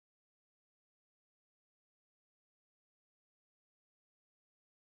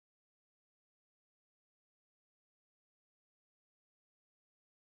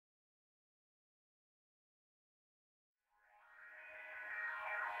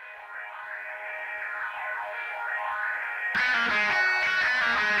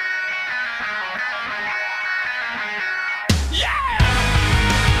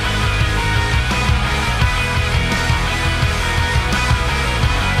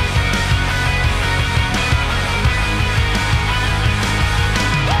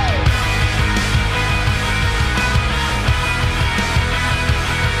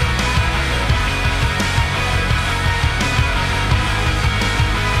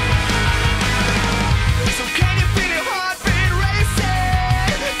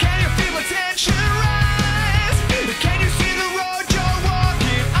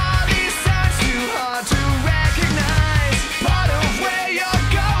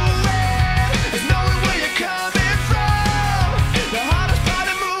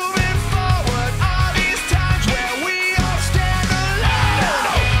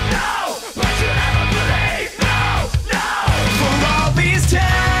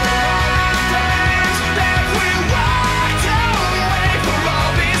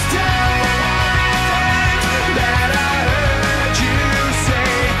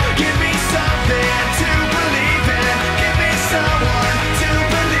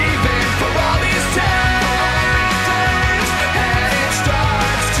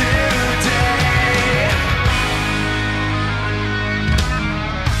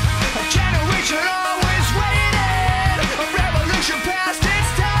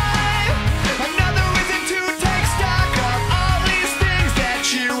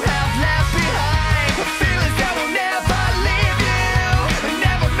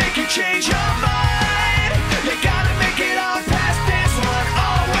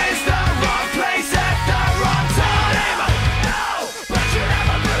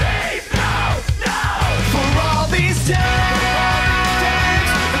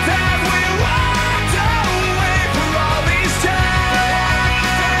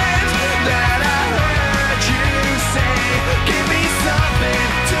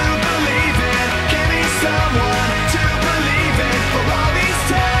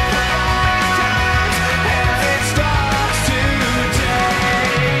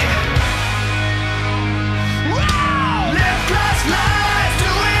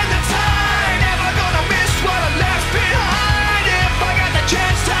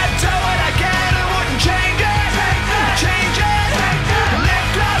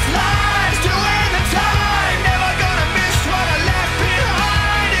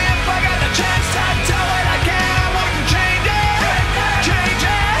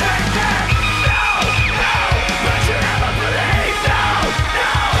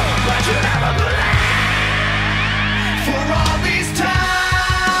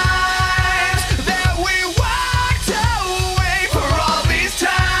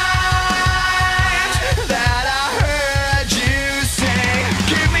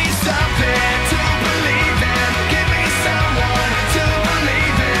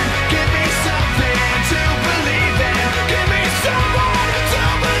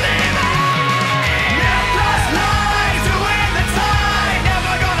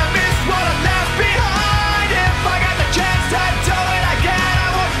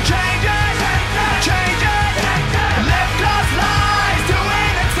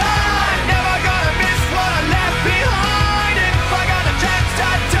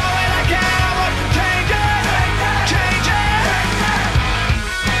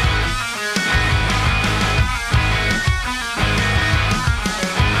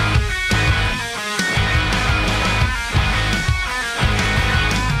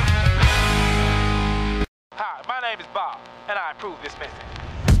name is Bob, and I approve this message.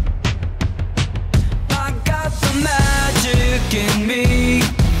 I got the magic in me.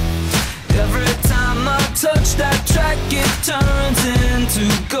 Every time I touch that track, it turns into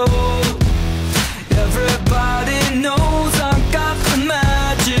gold. Everybody knows I got the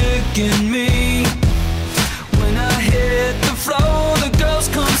magic in me. When I hit the floor, the girls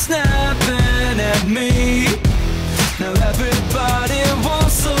come snapping at me. Now everybody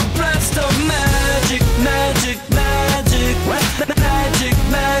wants a blast of magic, magic, magic, magic,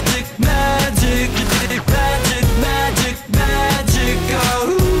 magic, magic, magic, magic, magic,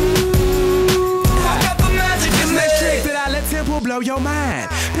 oh. I got the magic in me. Trick that I let tempo blow your mind.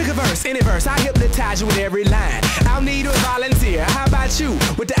 Pick a verse, any verse, I hypnotize you with every line. I'll need a volunteer, how about you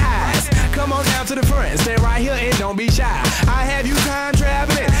with the eyes? Come on down to the front, stay right here and don't be shy. I have you time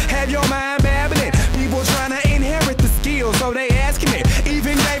traveling, have your mind babbling. People trying to inherit the skills, so they asking